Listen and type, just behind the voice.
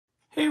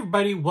Hey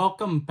everybody,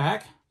 welcome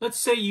back. Let's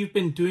say you've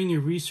been doing your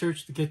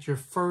research to get your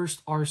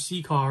first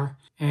RC car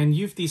and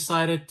you've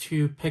decided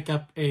to pick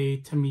up a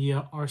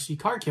Tamiya RC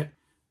car kit.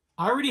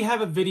 I already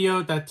have a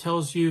video that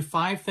tells you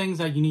 5 things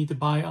that you need to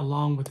buy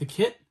along with the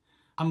kit.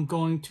 I'm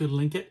going to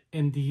link it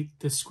in the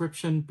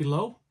description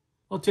below.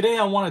 Well, today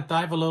I want to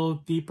dive a little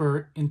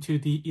deeper into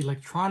the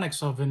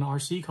electronics of an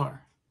RC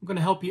car. I'm going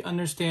to help you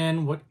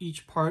understand what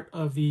each part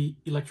of the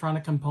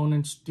electronic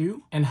components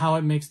do and how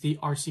it makes the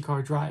RC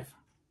car drive.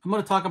 I'm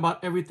going to talk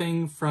about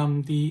everything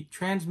from the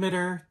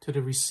transmitter, to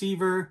the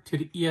receiver, to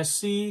the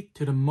ESC,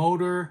 to the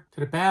motor, to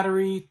the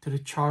battery, to the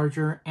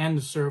charger, and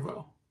the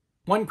servo.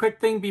 One quick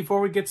thing before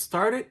we get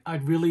started,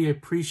 I'd really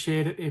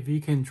appreciate it if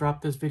you can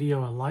drop this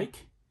video a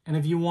like. And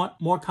if you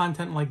want more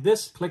content like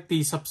this, click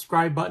the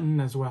subscribe button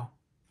as well.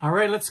 All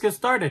right, let's get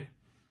started.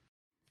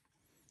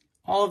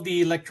 All of the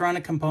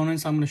electronic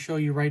components I'm going to show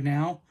you right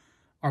now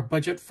are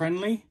budget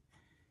friendly,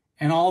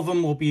 and all of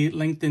them will be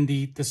linked in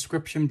the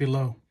description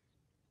below.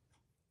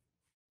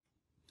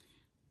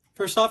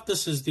 First off,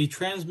 this is the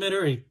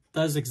transmitter. It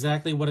does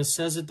exactly what it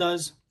says it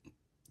does.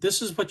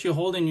 This is what you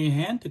hold in your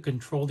hand to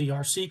control the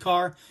RC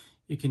car.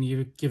 You can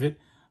either give it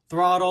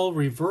throttle,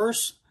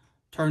 reverse,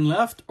 turn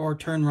left, or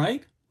turn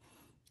right.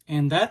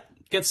 And that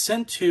gets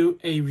sent to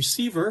a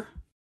receiver.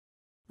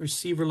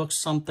 Receiver looks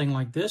something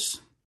like this.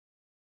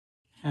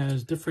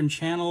 Has different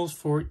channels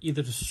for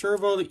either the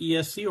servo, the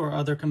ESC, or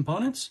other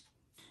components.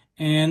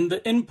 And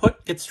the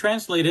input gets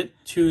translated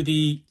to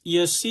the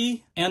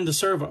ESC and the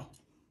servo.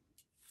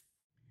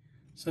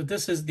 So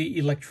this is the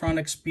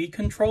electronic speed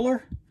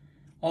controller,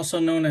 also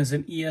known as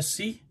an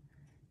ESC,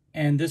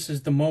 and this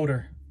is the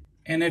motor.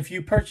 And if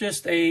you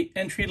purchased a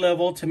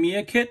entry-level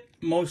Tamiya kit,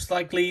 most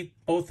likely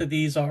both of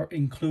these are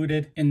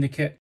included in the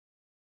kit.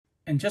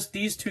 And just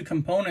these 2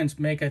 components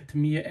make a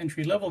Tamiya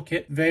entry-level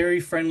kit very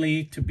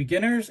friendly to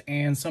beginners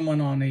and someone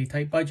on a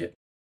tight budget,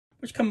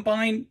 which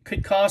combined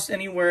could cost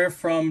anywhere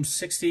from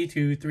 $60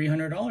 to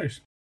 $300.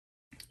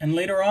 And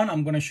later on,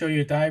 I'm going to show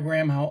you a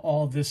diagram how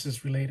all of this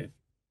is related.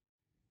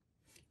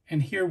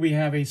 And here we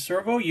have a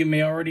servo. You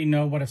may already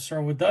know what a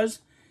servo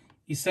does.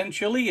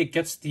 Essentially, it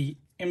gets the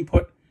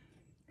input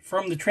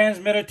from the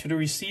transmitter to the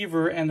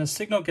receiver, and the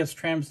signal gets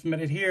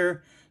transmitted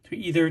here to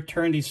either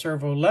turn the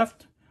servo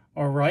left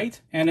or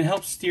right, and it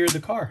helps steer the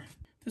car.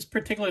 This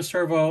particular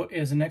servo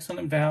is an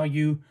excellent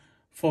value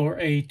for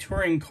a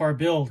touring car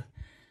build.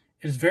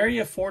 It is very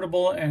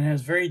affordable and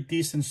has very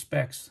decent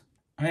specs.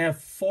 I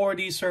have 4 of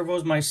these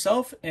servos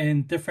myself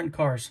in different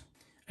cars.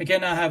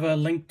 Again, I have a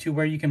link to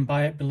where you can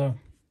buy it below.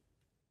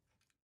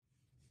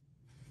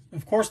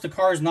 Of course, the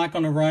car is not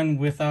going to run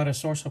without a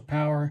source of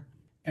power,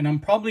 and I'm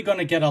probably going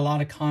to get a lot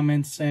of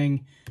comments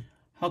saying,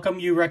 how come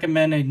you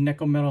recommend a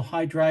nickel metal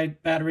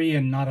hydride battery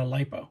and not a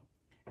LiPo?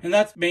 And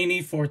that's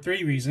mainly for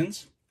 3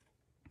 reasons.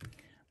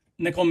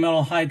 Nickel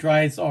metal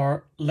hydrides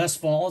are less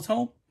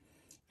volatile,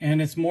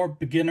 and it's more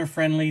beginner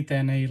friendly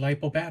than a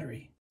LiPo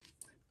battery.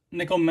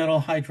 Nickel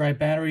metal hydride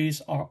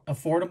batteries are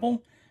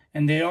affordable,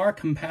 and they are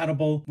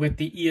compatible with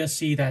the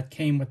ESC that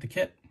came with the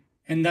kit.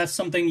 And that's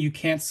something you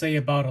can't say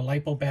about a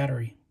LiPo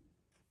battery.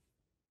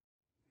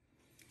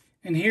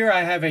 And here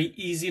I have a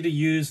easy to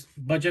use,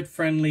 budget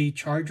friendly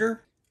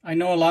charger. I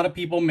know a lot of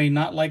people may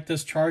not like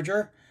this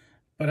charger,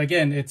 but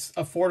again, it's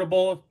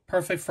affordable,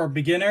 perfect for a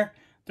beginner.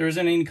 There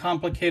isn't any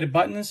complicated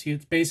buttons.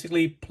 It's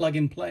basically plug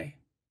and play.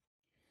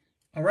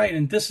 All right,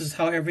 and this is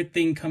how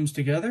everything comes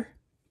together.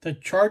 The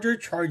charger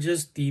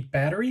charges the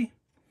battery.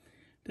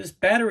 This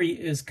battery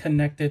is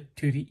connected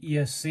to the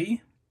ESC.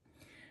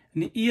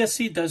 And the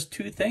ESC does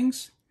 2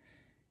 things.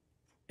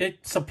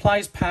 It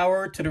supplies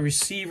power to the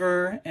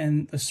receiver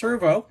and the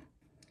servo.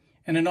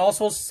 And it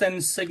also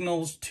sends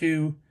signals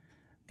to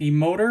the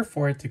motor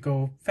for it to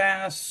go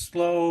fast,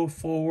 slow,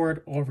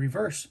 forward, or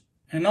reverse.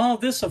 And all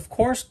of this, of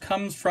course,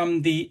 comes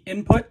from the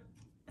input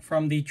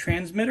from the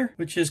transmitter,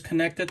 which is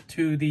connected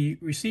to the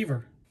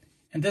receiver.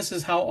 And this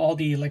is how all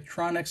the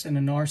electronics in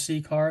an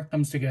RC car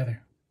comes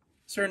together.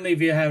 Certainly,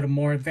 if you have a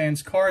more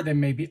advanced car, there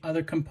may be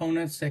other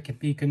components that can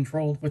be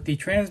controlled with the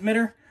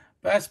transmitter,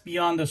 but that's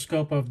beyond the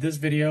scope of this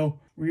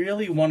video. We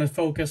really want to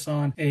focus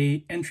on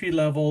an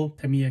entry-level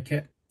Tamiya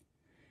kit.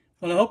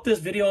 Well, I hope this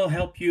video will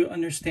help you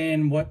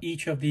understand what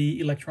each of the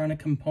electronic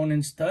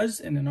components does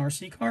in an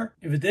RC car.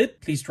 If it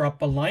did, please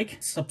drop a like,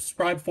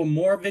 subscribe for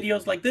more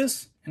videos like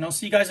this, and I'll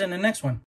see you guys in the next one.